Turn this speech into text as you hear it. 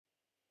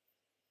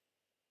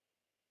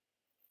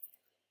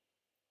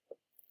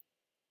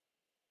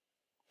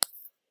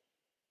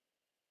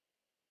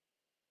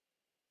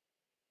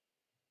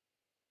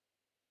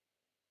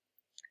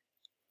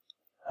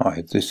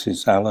Hi, this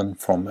is Alan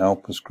from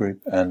Alpus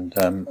Group, and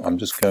I'm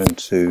just going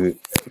to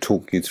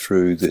talk you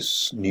through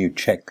this new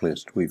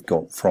checklist we've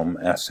got from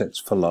Assets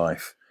for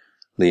Life,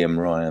 Liam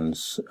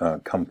Ryan's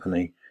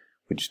company,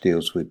 which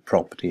deals with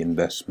property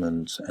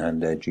investments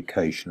and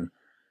education.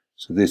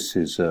 So this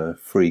is a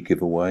free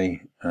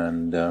giveaway,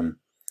 and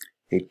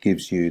it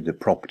gives you the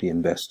property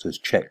investors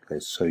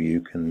checklist, so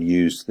you can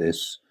use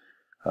this.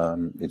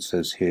 It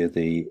says here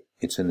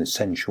it's an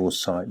essential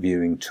site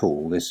viewing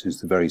tool. This is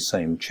the very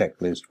same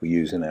checklist we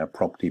use in our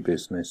property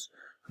business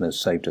and has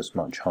saved us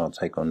much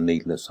heartache on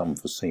needless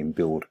unforeseen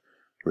build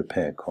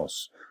repair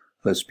costs.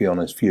 Let's be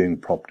honest, viewing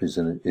properties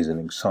is an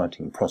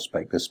exciting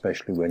prospect,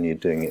 especially when you're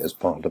doing it as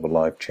part of a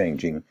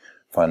life-changing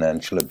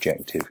financial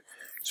objective.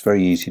 It's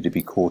very easy to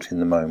be caught in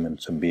the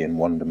moment and be in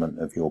wonderment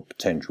of your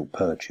potential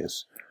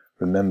purchase.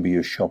 Remember,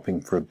 you're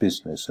shopping for a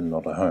business and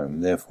not a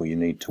home, therefore you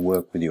need to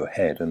work with your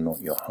head and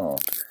not your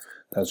heart.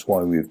 That's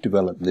why we've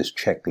developed this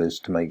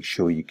checklist to make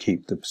sure you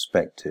keep the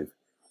perspective.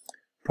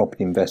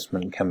 Property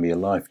investment can be a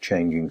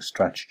life-changing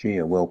strategy.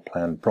 A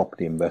well-planned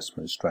property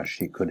investment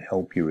strategy could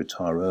help you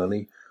retire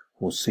early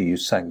or see you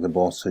sack the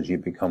boss as you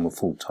become a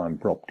full-time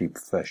property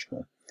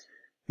professional.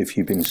 If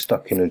you've been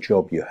stuck in a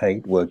job you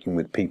hate, working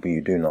with people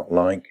you do not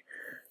like,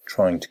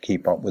 trying to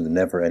keep up with a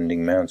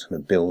never-ending mountain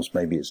of bills,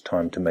 maybe it's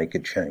time to make a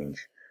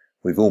change.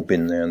 We've all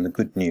been there, and the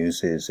good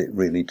news is it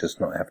really does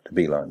not have to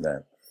be like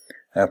that.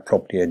 Our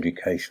property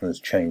education has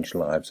changed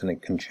lives, and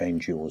it can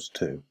change yours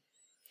too.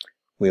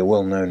 We are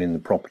well known in the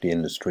property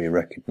industry,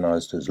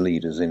 recognized as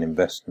leaders in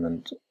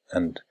investment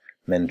and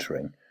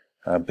mentoring.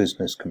 Our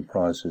business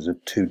comprises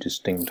of two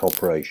distinct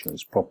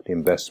operations, property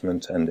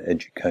investment and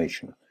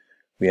education.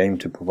 We aim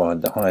to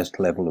provide the highest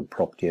level of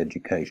property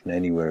education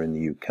anywhere in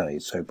the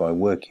UK, so by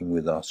working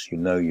with us, you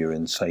know you're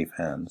in safe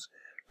hands,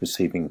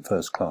 receiving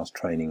first-class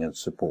training and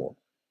support.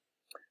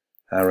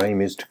 Our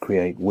aim is to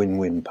create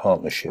win-win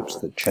partnerships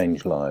that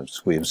change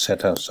lives. We have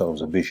set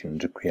ourselves a vision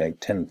to create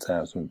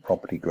 10,000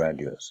 property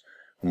graduates,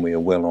 and we are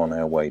well on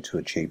our way to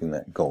achieving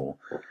that goal.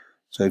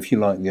 So if you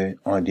like the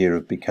idea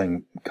of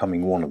becoming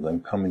one of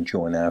them, come and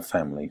join our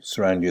family.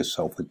 Surround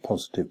yourself with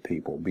positive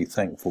people. Be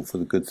thankful for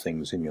the good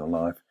things in your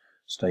life.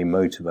 Stay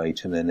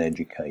motivated and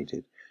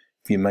educated.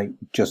 If you make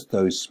just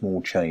those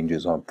small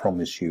changes, I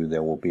promise you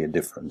there will be a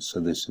difference. So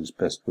this is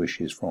best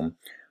wishes from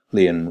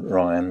Liam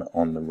Ryan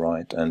on the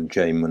right and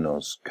Jay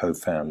Munoz,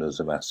 co-founders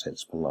of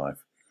Assets for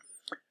Life.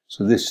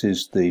 So this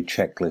is the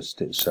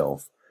checklist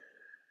itself.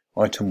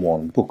 Item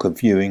 1, book a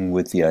viewing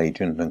with the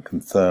agent and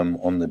confirm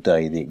on the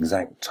day the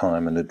exact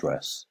time and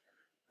address.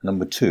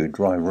 Number 2,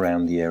 drive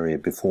around the area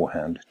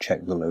beforehand,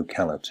 check the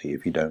locality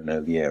if you don't know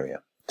the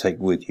area. Take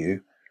with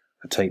you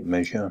a tape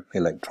measure,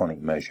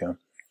 electronic measure,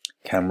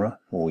 camera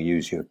or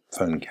use your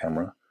phone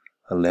camera,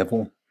 a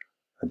level,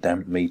 a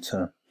damp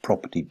meter,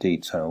 property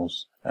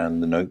details,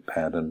 and the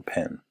notepad and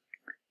pen.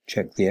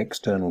 Check the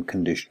external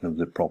condition of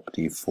the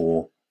property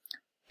for: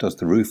 does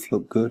the roof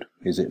look good?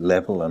 Is it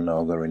level and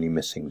are there any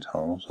missing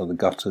tiles? Are the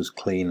gutters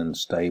clean and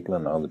stable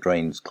and are the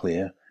drains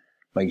clear?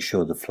 Make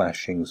sure the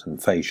flashings and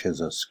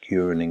fascias are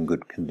secure and in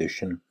good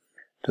condition.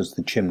 Does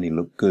the chimney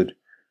look good?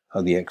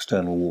 Are the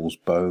external walls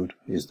bowed?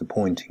 Is the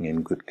pointing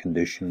in good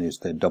condition? Is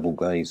there double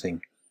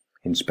glazing?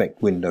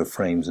 Inspect window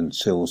frames and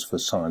sills for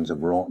signs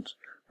of rot.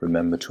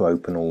 Remember to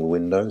open all the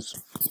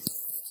windows.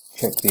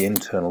 Check the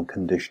internal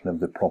condition of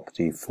the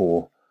property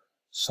for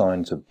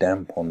signs of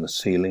damp on the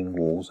ceiling,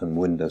 walls and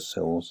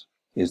windowsills.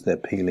 Is there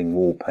peeling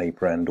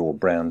wallpaper and or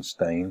brown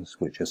stains,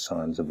 which are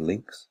signs of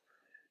leaks?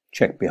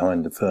 Check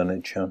behind the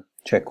furniture.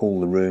 Check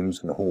all the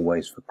rooms and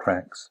hallways for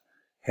cracks.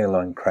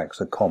 Hairline cracks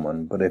are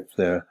common, but if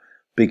they're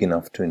big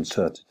enough to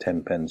insert a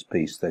 10-pence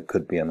piece, there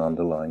could be an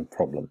underlying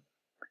problem.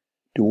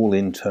 Do all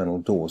internal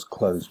doors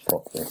close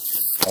properly?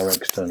 Are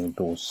external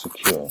doors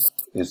secure?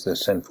 Is there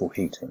central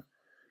heating?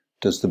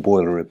 Does the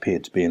boiler appear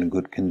to be in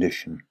good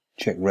condition?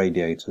 Check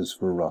radiators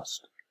for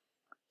rust.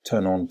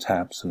 Turn on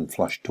taps and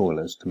flush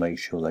toilets to make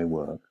sure they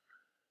work.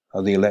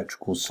 Are the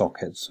electrical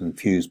sockets and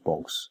fuse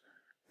box,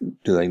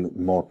 do they look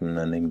modern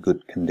and in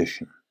good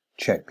condition?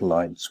 Check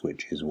light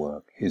switches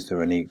work. Is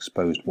there any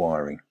exposed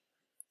wiring?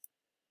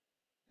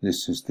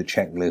 This is the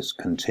checklist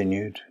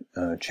continued.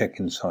 Check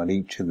inside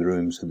each of the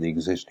rooms of the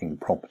existing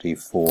property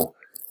for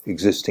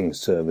existing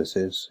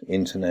services,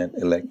 internet,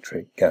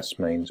 electric, gas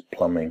mains,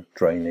 plumbing,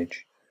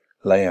 drainage,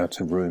 layout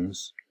of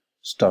rooms,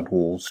 stud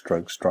walls,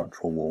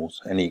 structural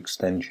walls, any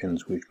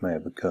extensions which may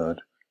have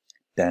occurred,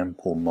 damp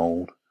or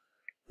mould,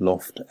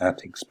 loft,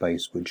 attic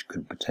space which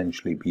could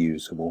potentially be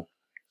usable,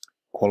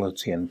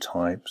 quality and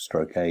type,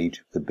 age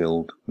of the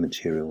build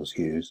materials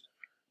used,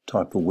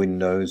 type of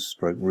windows,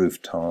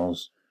 roof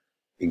tiles,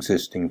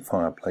 existing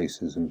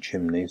fireplaces and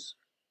chimneys.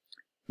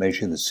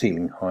 Measure the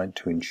ceiling height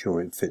to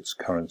ensure it fits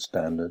current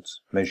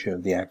standards. Measure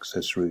the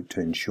access route to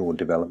ensure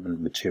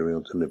development material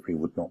delivery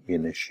would not be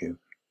an issue.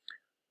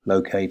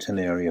 Locate an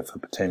area for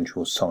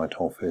potential site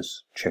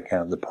office. Check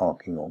out the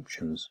parking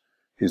options.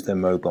 Is there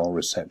mobile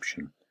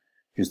reception?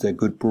 Is there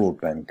good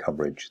broadband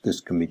coverage?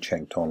 This can be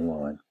checked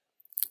online.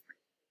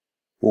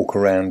 Walk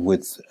around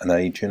with an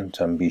agent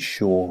and be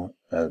sure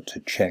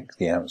to check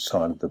the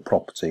outside of the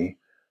property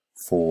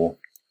for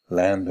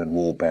land and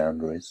wall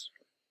boundaries,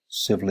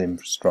 civil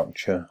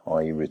infrastructure,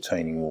 i.e.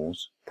 retaining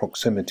walls,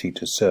 proximity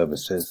to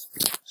services,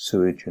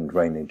 sewage and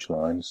drainage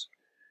lines,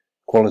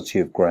 quality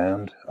of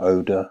ground,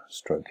 odour,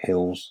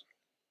 hills,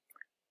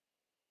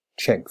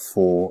 check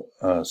for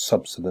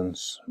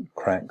subsidence,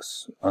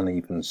 cracks,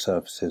 uneven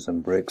surfaces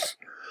and bricks,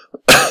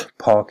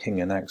 parking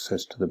and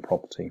access to the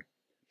property,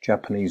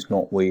 Japanese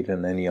knotweed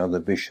and any other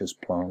vicious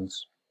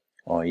plants,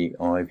 i.e.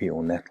 ivy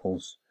or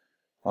nettles,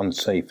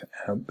 unsafe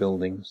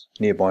outbuildings,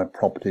 nearby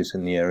properties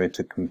in the area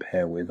to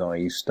compare with,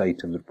 i.e.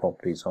 state of the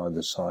properties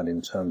either side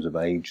in terms of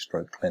age,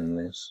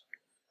 cleanliness.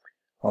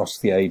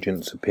 Ask the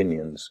agent's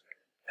opinions.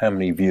 How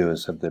many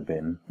viewers have there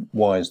been?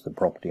 Why is the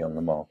property on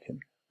the market?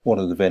 What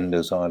are the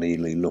vendors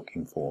ideally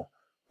looking for?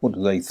 What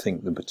do they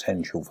think the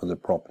potential for the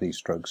property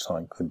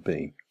site could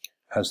be?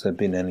 Has there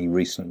been any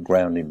recent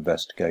ground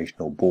investigation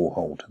or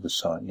borehole to the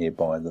site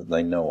nearby that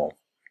they know of?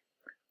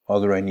 Are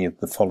there any of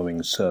the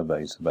following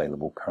surveys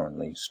available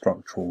currently?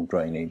 Structural,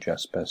 drainage,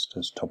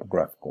 asbestos,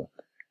 topographical.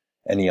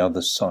 Any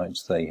other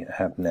sites they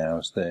have now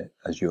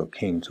as you are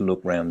keen to look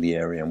round the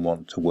area and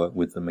want to work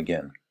with them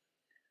again?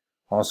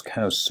 Ask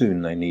how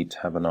soon they need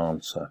to have an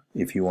answer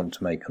if you want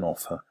to make an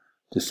offer.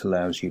 This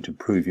allows you to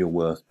prove your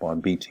worth by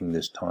beating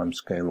this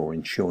timescale or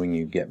ensuring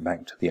you get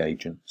back to the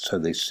agent so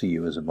they see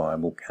you as a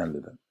viable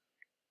candidate.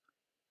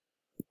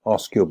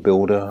 Ask your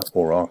builder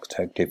or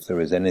architect if there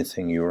is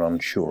anything you are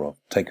unsure of.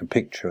 Take a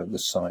picture at the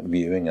site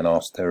viewing and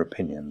ask their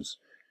opinions.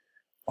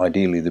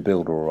 Ideally, the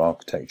builder or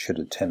architect should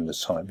attend the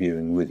site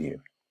viewing with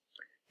you.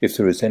 If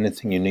there is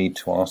anything you need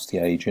to ask the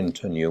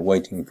agent and you're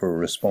waiting for a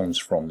response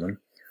from them,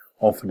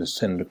 offer to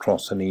send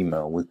across an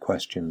email with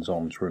questions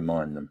on to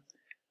remind them.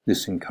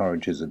 This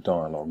encourages a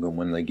dialogue, and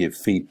when they give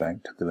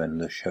feedback to the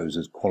vendor, shows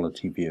as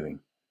quality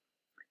viewing.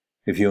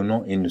 If you're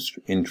not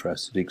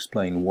interested,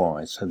 explain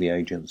why, so the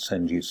agent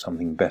sends you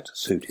something better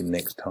suited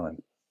next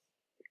time.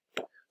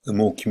 The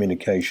more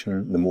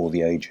communication, the more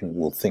the agent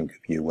will think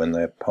of you when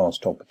they have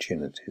past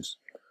opportunities.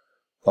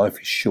 Life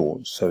is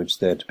short, so it's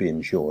there to be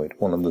enjoyed.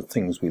 One of the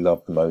things we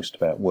love the most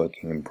about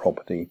working in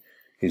property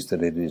is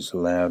that it has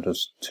allowed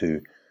us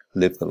to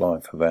live the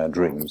life of our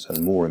dreams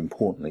and, more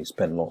importantly,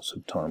 spend lots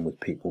of time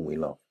with people we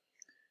love.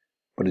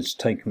 But it's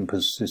taken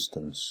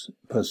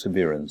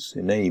perseverance.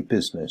 In any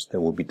business,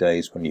 there will be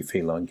days when you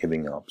feel like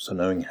giving up, so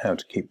knowing how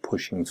to keep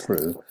pushing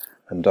through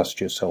and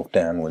dust yourself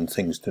down when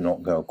things do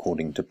not go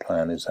according to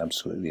plan is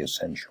absolutely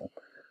essential.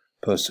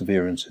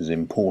 Perseverance is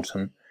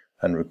important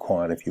and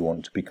required if you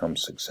want to become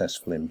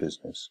successful in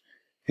business.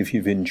 If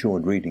you've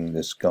enjoyed reading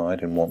this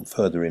guide and want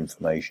further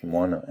information,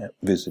 why not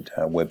visit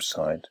our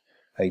website,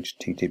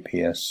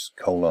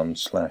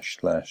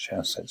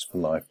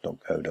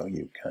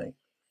 https://assetsforlife.co.uk.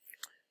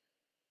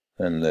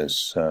 And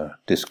there's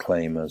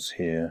disclaimers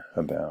here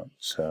about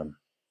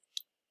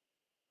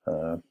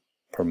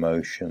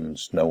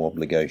promotions, no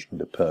obligation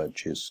to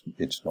purchase.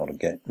 It's not a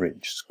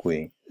get-rich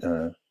scheme.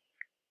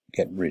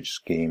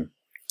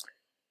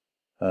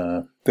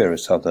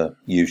 Various other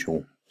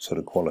usual sort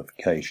of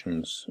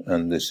qualifications.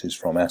 And this is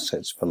from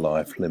Assets for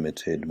Life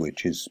Limited,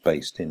 which is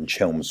based in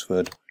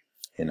Chelmsford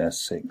in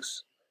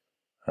Essex.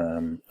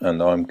 And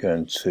I'm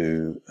going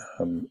to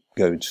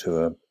go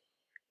to a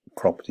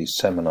property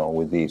seminar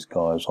with these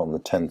guys on the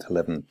 10th,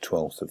 11th,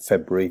 12th of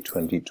February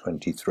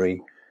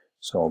 2023.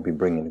 So I'll be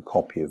bringing a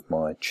copy of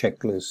my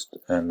checklist,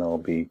 and I'll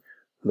be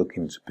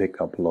looking to pick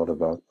up a lot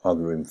of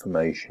other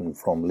information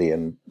from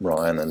Liam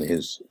Ryan and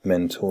his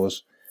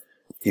mentors.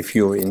 If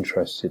you're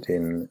interested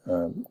in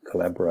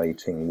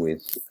collaborating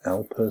with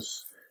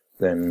Alpus,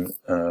 then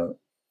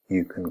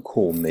you can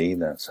call me,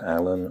 that's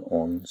Alan,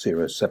 on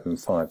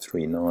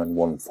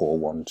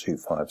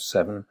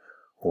 07539141257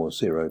 or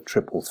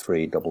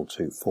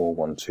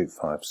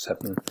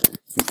 0333224125.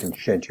 You can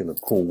schedule a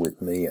call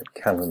with me at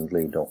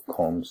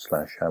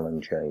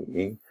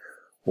calendly.com/AlanJE,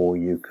 or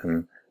you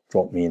can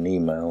drop me an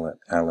email at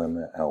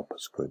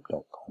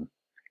alan@alpusgroup.com.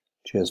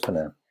 Cheers for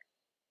now.